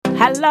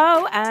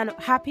Hello and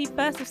happy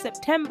 1st of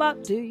September.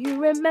 Do you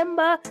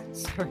remember?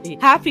 Sorry.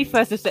 Happy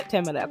 1st of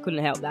September. I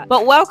couldn't help that.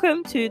 But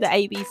welcome to the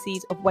ABCs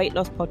of Weight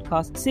Loss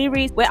podcast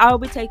series, where I will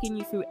be taking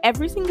you through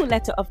every single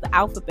letter of the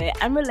alphabet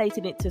and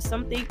relating it to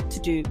something to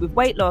do with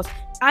weight loss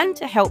and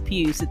to help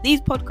you. So these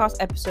podcast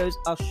episodes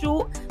are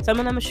short. Some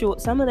of them are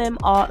short, some of them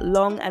are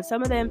long, and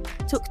some of them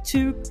took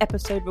 2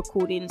 episode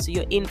recordings. So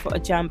you're in for a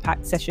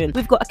jam-packed session.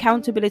 We've got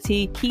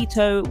accountability,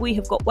 keto, we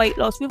have got weight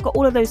loss, we've got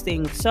all of those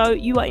things. So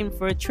you are in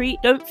for a treat.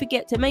 Don't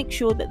forget to make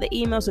sure that the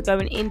emails are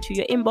going into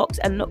your inbox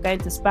and not going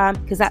to spam,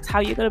 because that's how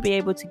you're going to be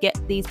able to get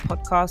these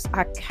podcasts.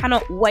 I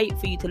cannot wait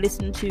for you to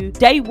listen to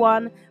day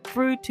 1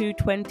 through to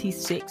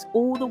 26,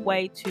 all the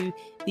way to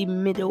the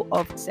middle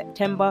of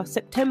September.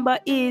 September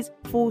is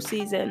fall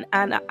season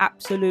and I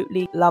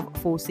absolutely love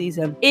fall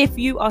season. If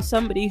you are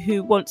somebody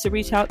who wants to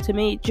reach out to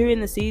me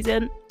during the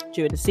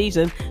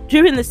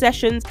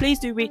sessions, please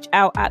do reach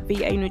out at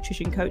VA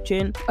Nutrition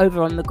Coaching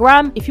over on the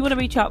gram. If you want to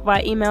reach out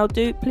via email,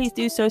 please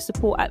do so,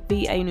 support at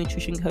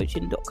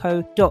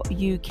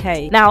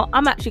vanutritioncoaching.co.uk. Now,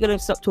 I'm actually going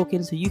to stop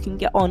talking so you can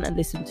get on and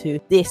listen to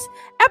this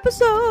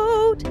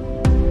episode.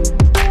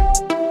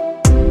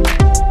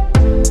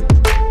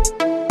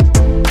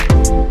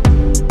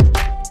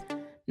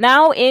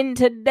 Now, in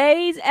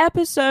today's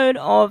episode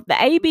of the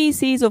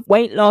ABCs of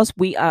weight loss,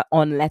 we are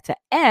on letter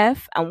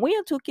F, and we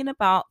are talking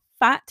about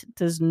fat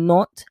does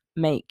not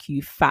make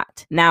you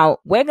fat. Now,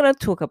 we're going to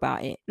talk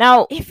about it.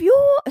 Now, if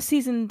you're a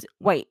seasoned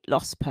weight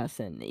loss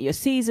person, you're a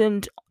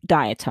seasoned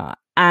dieter,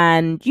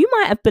 and you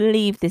might have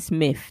believed this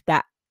myth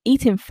that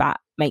eating fat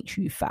makes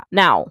you fat.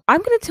 Now,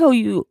 I'm going to tell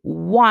you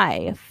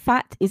why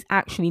fat is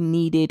actually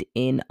needed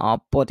in our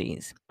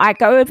bodies. I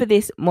go over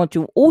this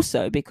module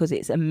also because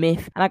it's a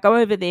myth, and I go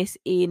over this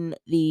in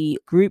the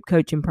group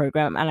coaching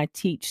program, and I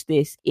teach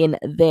this in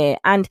there.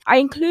 And I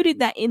included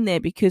that in there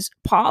because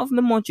part of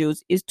the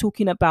modules is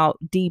talking about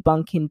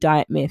debunking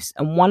diet myths,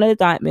 and one of the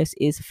diet myths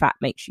is fat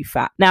makes you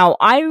fat. Now,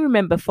 I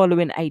remember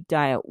following a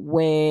diet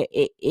where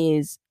it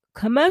is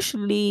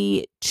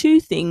commercially, 2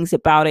 things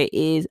about it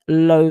is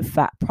low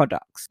fat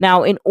products.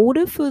 Now, in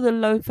order for the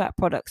low fat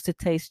products to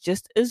taste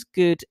just as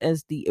good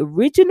as the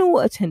original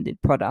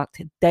attended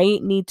product, they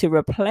need to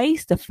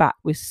replace the fat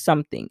with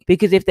something,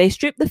 because if they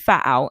strip the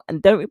fat out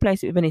and don't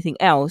replace it with anything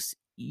else,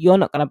 you're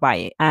not going to buy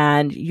it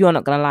and you're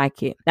not going to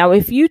like it. Now,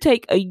 if you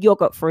take a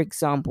yogurt, for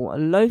example, a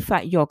low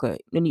fat yogurt,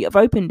 and you've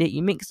opened it,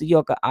 you mix the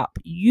yogurt up,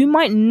 you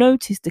might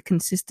notice the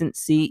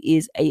consistency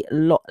is a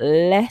lot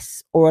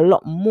less or a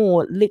lot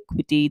more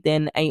liquidy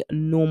than a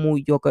normal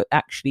yogurt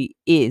actually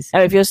is.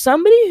 Now, if you're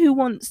somebody who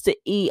wants to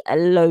eat a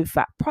low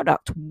fat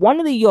product, one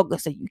of the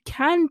yogurts that you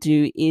can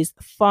do is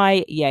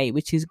Fage,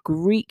 which is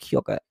Greek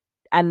yogurt.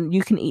 And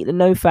you can eat the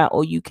no fat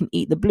or you can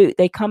eat the blue.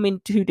 They come in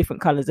 2 different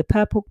colors, the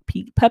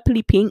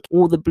purpley pink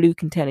or the blue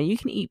container. You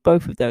can eat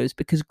both of those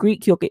because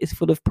Greek yogurt is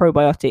full of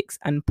probiotics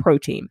and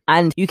protein.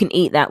 And you can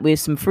eat that with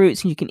some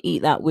fruits, and you can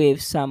eat that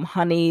with some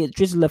honey, a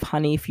drizzle of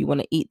honey if you want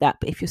to eat that.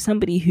 But if you're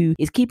somebody who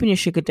is keeping your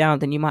sugar down,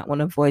 then you might want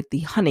to avoid the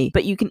honey.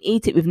 But you can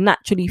eat it with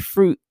naturally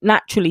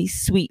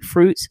sweet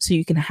fruits, so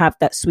you can have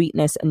that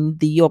sweetness, and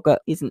the yogurt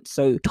isn't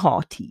so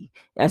tarty,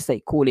 as they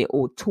call it,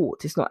 or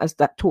taut. It's not as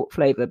that taut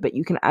flavor, but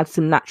you can add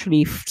some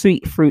naturally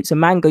sweet fruits. A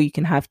mango you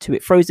can have to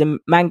it, frozen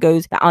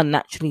mangoes that are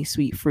naturally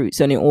sweet fruits,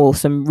 and or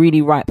some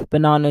really ripe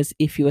bananas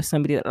if you are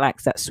somebody that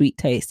likes that sweet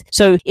taste.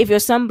 So if you're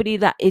somebody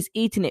that is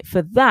eating it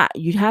for that,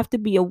 you have to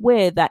be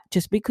aware that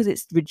just because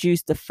it's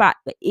reduced the fat,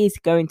 that is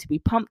going to be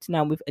pumped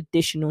now with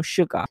additional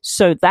sugar.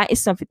 So that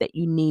is something that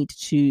you need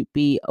to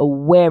be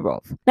aware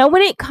of. Now,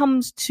 when it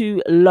comes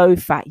to low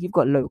fat, you've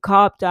got low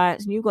carb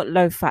diets and you've got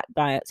low fat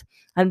diets,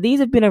 and these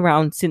have been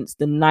around since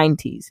the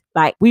 90s.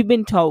 Like, we've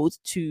been told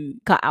to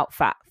cut out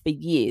fat for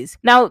years.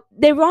 Now,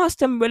 there are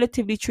some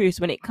relatively truths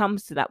when it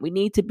comes to that. We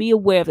need to be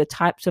aware of the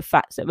types of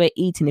fats that we're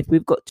eating. If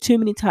we've got too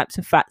many types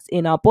of fats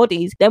in our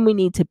bodies, then we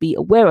need to be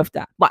aware of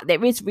that. But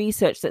there is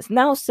research that's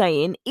now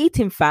saying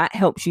eating fat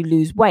helps you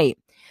lose weight.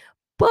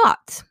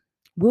 But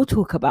we'll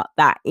talk about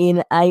that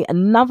in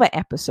another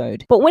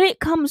episode. But when it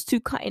comes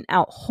to cutting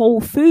out whole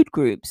food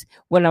groups,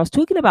 when I was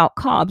talking about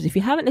carbs, if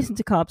you haven't listened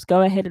to carbs,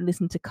 go ahead and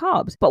listen to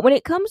carbs. But when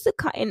it comes to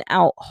cutting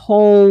out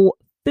whole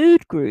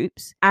food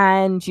groups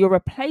and you're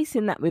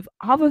replacing that with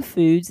other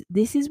foods,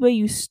 this is where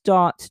you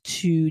start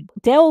to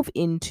delve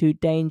into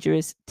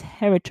dangerous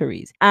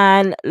territories.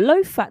 And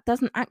low fat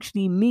doesn't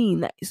actually mean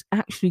that it's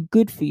actually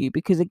good for you,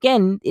 because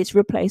again, it's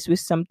replaced with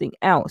something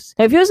else.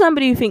 Now, if you're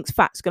somebody who thinks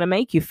fat's going to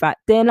make you fat,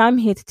 then I'm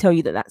here to tell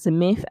you that that's a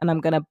myth, and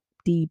I'm going to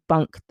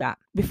debunk that.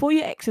 Before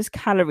your excess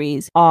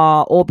calories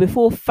or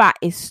before fat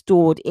is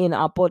stored in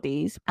our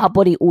bodies, our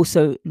body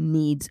also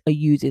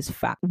uses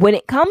fat. When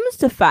it comes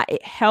to fat,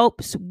 it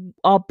helps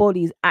our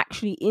bodies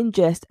actually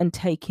ingest and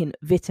take in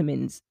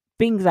vitamins.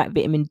 Things like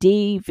vitamin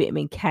D,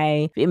 vitamin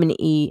K,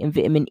 vitamin E, and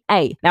vitamin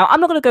A. Now,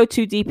 I'm not going to go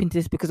too deep into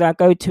this because I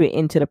go to it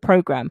into the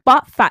program,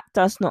 but fat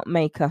does not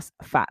make us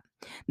fat.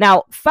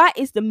 Now, fat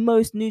is the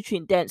most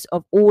nutrient dense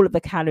of all of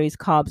the calories,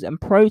 carbs, and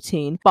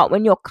protein. But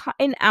when you're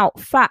cutting out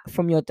fat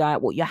from your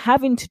diet, what you're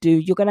having to do,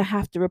 you're going to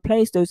have to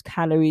replace those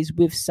calories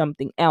with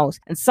something else.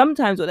 And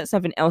sometimes what that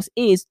something else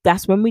is,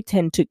 that's when we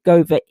tend to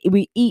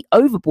we eat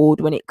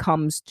overboard when it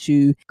comes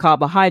to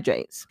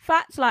carbohydrates.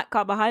 Fats, like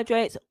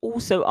carbohydrates,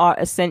 also are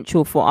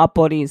essential for our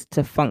bodies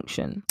to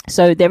function.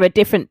 So there are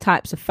different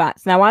types of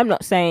fats. Now, I'm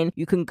not saying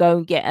you can go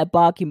and get a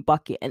bargain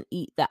bucket and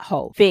eat that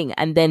whole thing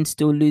and then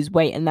still lose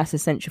weight, and that's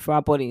essential for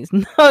our bodies.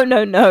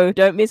 No,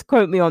 don't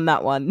misquote me on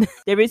that one.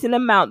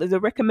 There's a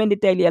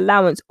recommended daily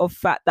allowance of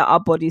fat that our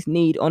bodies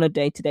need on a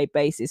day-to-day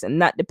basis,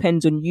 and that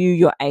depends on you,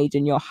 your age,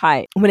 and your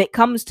height. When it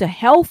comes to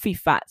healthy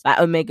fats like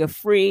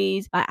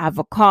omega-3s, like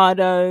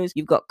avocados,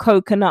 you've got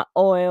coconut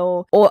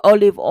oil or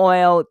olive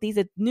oil. These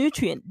are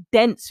nutrient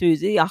dense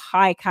foods. These are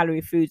high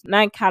calorie foods,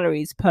 9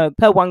 calories per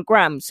 1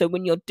 gram. So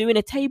when you're doing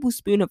a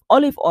tablespoon of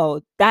olive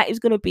oil, that is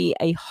going to be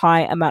a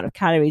high amount of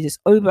calories. It's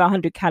over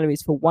 100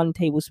 calories for 1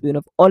 tablespoon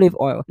of olive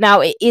oil.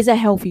 Now, it is a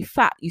healthy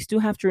fat. You still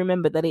have to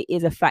remember that it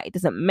is a fat. It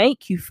doesn't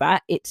make you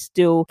fat. It's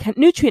still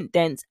nutrient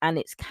dense and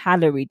it's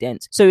calorie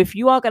dense. So if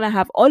you are going to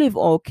have olive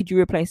oil, could you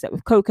replace that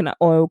with coconut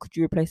oil? Could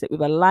you replace it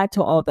with a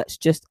lighter oil that's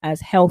just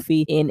as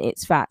healthy in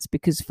its fats?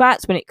 Because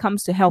fats, when it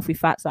comes to healthy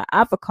fats like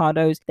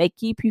avocados, they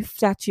keep you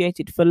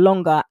satiated for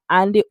longer,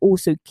 and it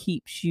also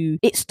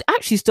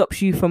actually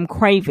stops you from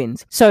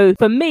cravings. So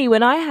for me,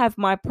 when I have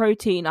my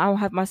protein, I'll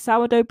have my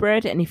sourdough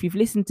bread. And if you've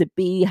listened to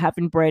B,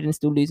 having bread and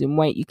still losing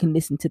weight, you can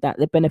listen to that,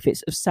 the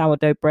benefits of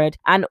sourdough bread.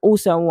 And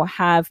also I will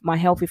have my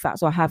healthy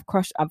fats. I'll have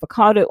crushed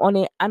avocado on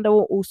it, and I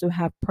will also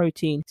have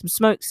protein, some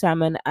smoked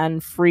salmon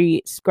and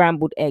 3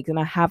 scrambled eggs. And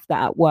I have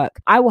that at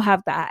work. I will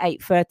have that at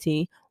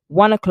 8:30.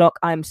 1 o'clock,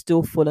 I'm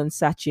still full and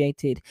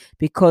satiated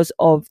because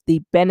of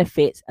the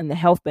benefits and the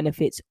health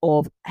benefits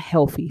of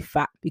healthy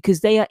fat,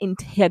 because they are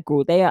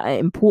integral. They are an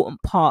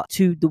important part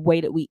to the way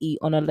that we eat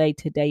on a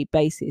day-to-day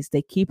basis.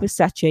 They keep us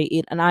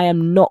satiated, and I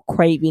am not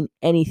craving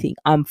anything.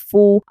 I'm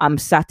full, I'm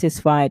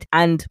satisfied.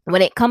 And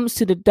when it comes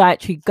to the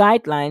dietary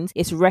guidelines,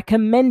 it's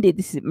recommended,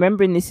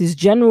 this is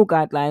general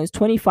guidelines,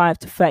 25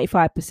 to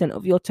 35%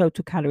 of your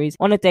total calories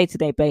on a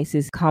day-to-day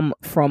basis come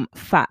from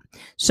fat.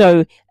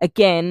 So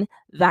again,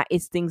 that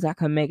is things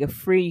like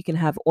omega-3. You can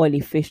have oily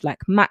fish like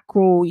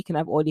mackerel. You can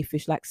have oily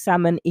fish like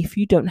salmon if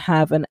you don't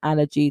have an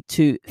allergy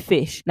to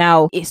fish.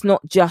 Now, it's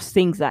not just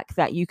things like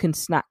that. You can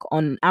snack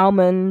on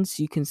almonds.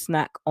 You can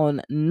snack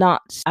on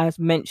nuts, as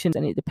mentioned,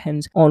 and it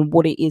depends on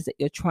what it is that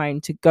you're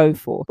trying to go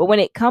for. But when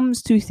it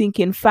comes to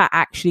thinking fat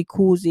actually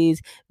causes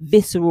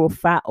visceral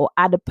fat or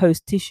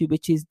adipose tissue,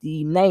 which is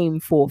the name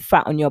for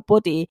fat on your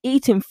body,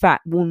 eating fat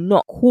will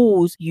not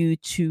cause you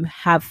to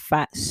have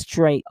fat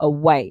straight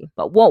away.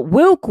 But what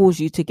will cause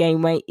you to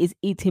gain weight is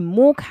eating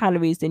more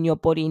calories than your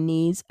body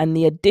needs, and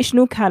the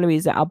additional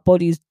calories that our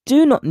bodies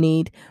do not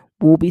need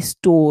will be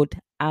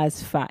stored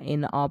as fat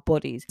in our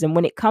bodies. And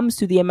when it comes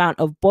to the amount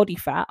of body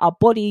fat, our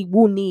body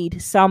will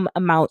need some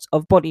amounts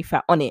of body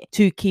fat on it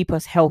to keep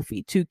us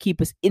healthy, to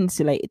keep us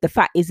insulated. The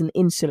fat is an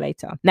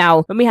insulator.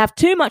 Now, when we have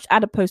too much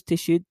adipose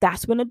tissue,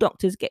 that's when the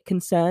doctors get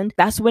concerned.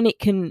 That's when it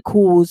can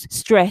cause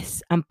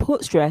stress and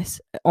put stress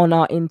on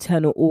our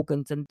internal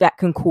organs, and that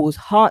can cause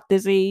heart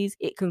disease.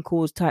 It can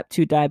cause type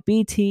 2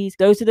 diabetes.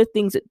 Those are the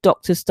things that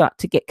doctors start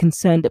to get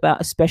concerned about,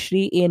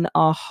 especially in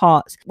our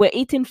hearts. We're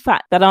eating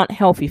fat that aren't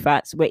healthy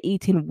fats. We're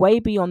eating way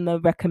beyond the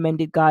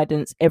recommended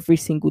guidance every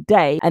single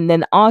day, and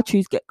then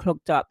arteries get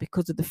clogged up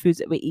because of the foods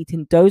that we're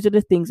eating. Those are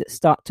the things that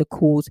start to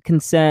cause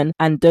concern,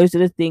 and those are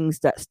the things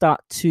that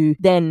start to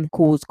then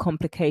cause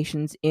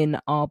complications in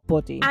our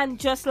body. And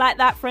just like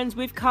that, friends,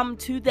 we've come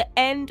to the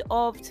end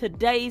of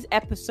today's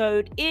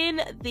episode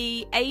in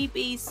the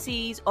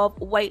ABCs of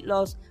Weight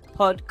Loss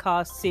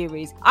podcast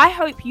series. I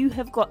hope you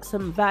have got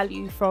some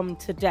value from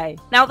today.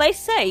 Now, they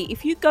say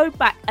if you go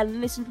back and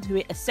listen to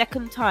it a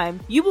second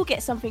time, you will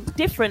get something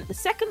different the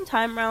second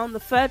time round, the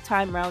third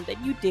time round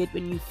than you did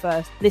when you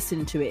first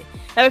listened to it.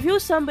 Now, if you're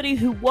somebody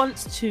who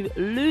wants to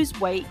lose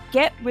weight,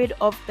 get rid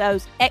of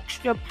those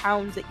extra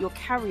pounds that you're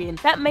carrying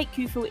that make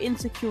you feel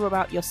insecure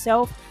about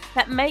yourself,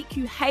 that make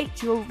you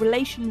hate your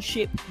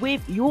relationship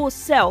with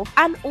yourself,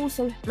 and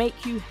also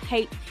make you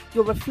hate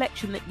your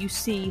reflection that you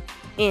see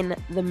in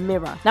the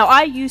mirror. Now,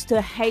 I used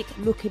to hate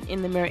looking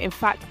in the mirror. In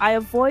fact, I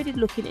avoided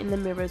looking in the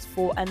mirrors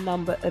for a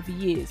number of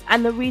years.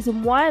 And the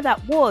reason why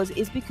that was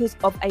is because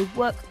of a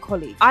work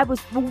colleague. I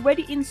was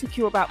already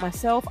insecure about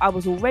myself. I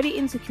was already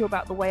insecure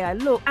about the way I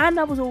look. And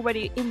I was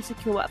already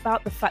insecure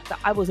about the fact that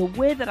I was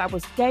aware that I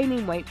was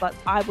gaining weight, but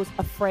I was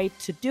afraid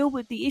to deal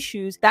with the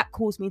issues that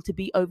caused me to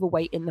be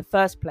overweight in the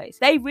first place.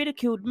 They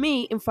ridiculed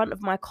me in front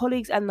of my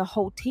colleagues and the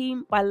whole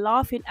team by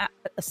laughing at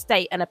a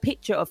state and a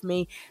picture of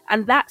me.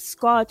 And that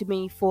scarred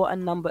me for a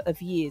number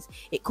of years. years.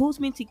 It caused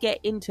me to get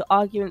into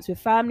arguments with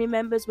family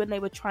members when they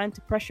were trying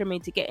to pressure me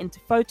to get into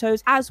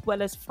photos, as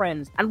well as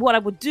friends. And what I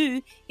would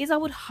do is I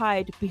would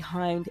hide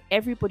behind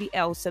everybody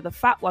else so the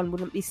fat one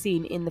wouldn't be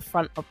seen in the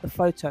front of the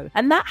photo.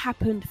 And that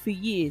happened for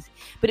years.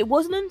 But it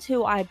wasn't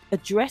until I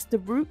addressed the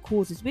root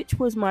causes, which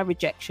was my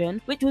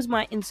rejection, which was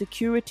my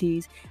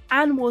insecurities,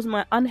 and was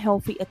my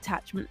unhealthy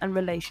attachment and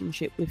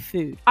relationship with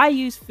food. I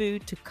used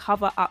food to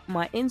cover up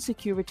my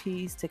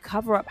insecurities, to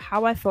cover up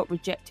how I felt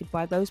rejected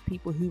by those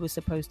people who were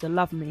supposed to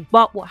love me.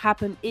 But what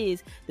happened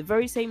is the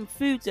very same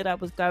foods that I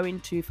was going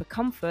to for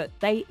comfort,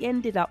 they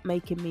ended up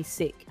making me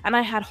sick. And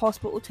I had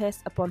hospital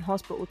tests upon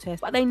hospital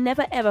tests, but they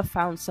never ever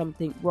found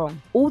something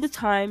wrong. All the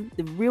time,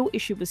 the real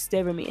issue was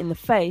staring me in the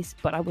face,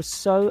 but I was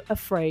so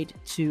afraid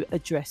to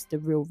address the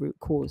real root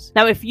cause.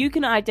 Now, if you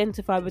can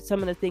identify with some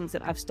of the things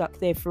that I've stuck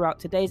there throughout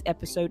today's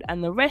episode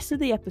and the rest of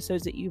the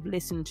episodes that you've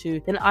listened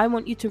to, then I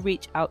want you to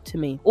reach out to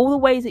me. All the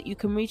ways that you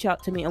can reach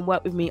out to me and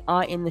work with me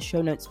are in the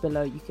show notes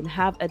below. You can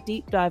have a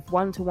deep dive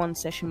one-to-one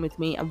session with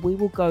me, and we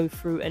will go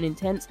through an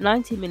intense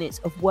 90 minutes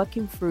of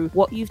working through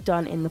what you've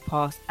done in the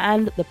past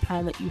and the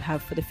plan that you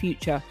have for the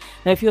future.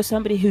 Now, if you're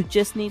somebody who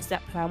just needs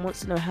that plan,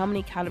 wants to know how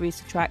many calories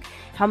to track,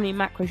 how many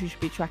macros you should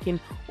be tracking,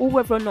 or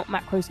whether or not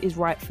macros is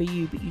right for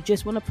you, but you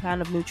just want a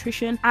plan of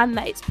nutrition and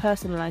that it's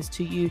personalized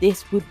to you,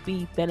 this would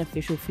be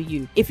beneficial for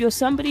you. If you're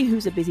somebody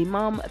who's a busy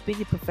mom, a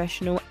busy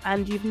professional,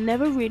 and you've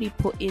never really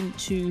put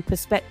into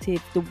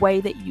perspective the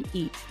way that you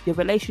eat, the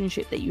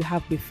relationship that you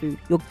have with food,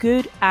 you're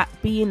good at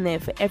being there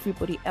for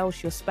everybody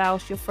else, your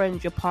spouse, your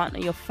friends, your partner,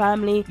 your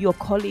family, your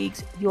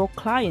colleagues, your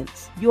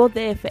clients. You're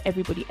there for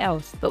everybody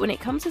else. But when it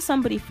comes to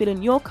somebody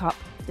filling your cup,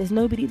 there's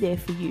nobody there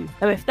for you.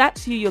 Now, if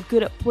that's you, you're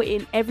good at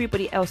putting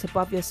everybody else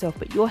above yourself,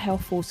 but your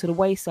health falls to the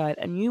wayside,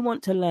 and you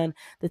want to learn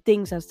the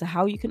things as to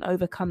how you can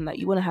overcome that.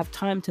 You want to have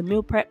time to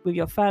meal prep with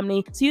your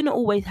family, so you're not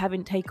always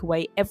having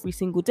takeaway every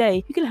single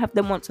day. You can have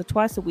them once or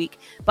twice a week,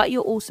 but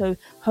you're also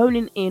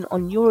honing in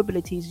on your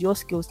abilities, your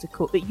skills to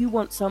cook, but you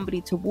want somebody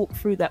to walk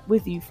through that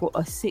with you for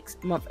a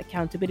 6-month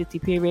accountability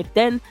period.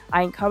 Then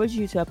I encourage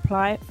you to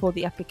apply for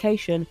the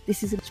application.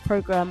 This is a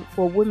program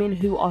for women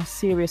who are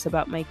serious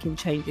about making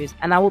changes,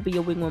 and I will be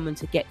your wing woman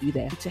to get you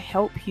there, to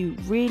help you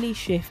really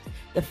shift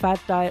the fad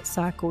diet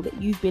cycle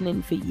that you've been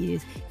in for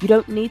years. You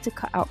don't need to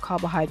cut out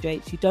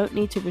carbohydrates, you don't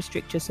need to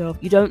restrict yourself,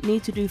 you don't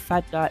need to do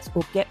fad diets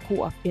or get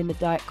caught up in the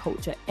diet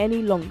culture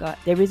any longer.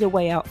 There is a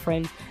way out,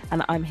 friends,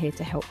 and I'm here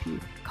to help you.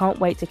 Can't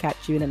wait to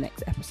catch you in the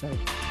next episode.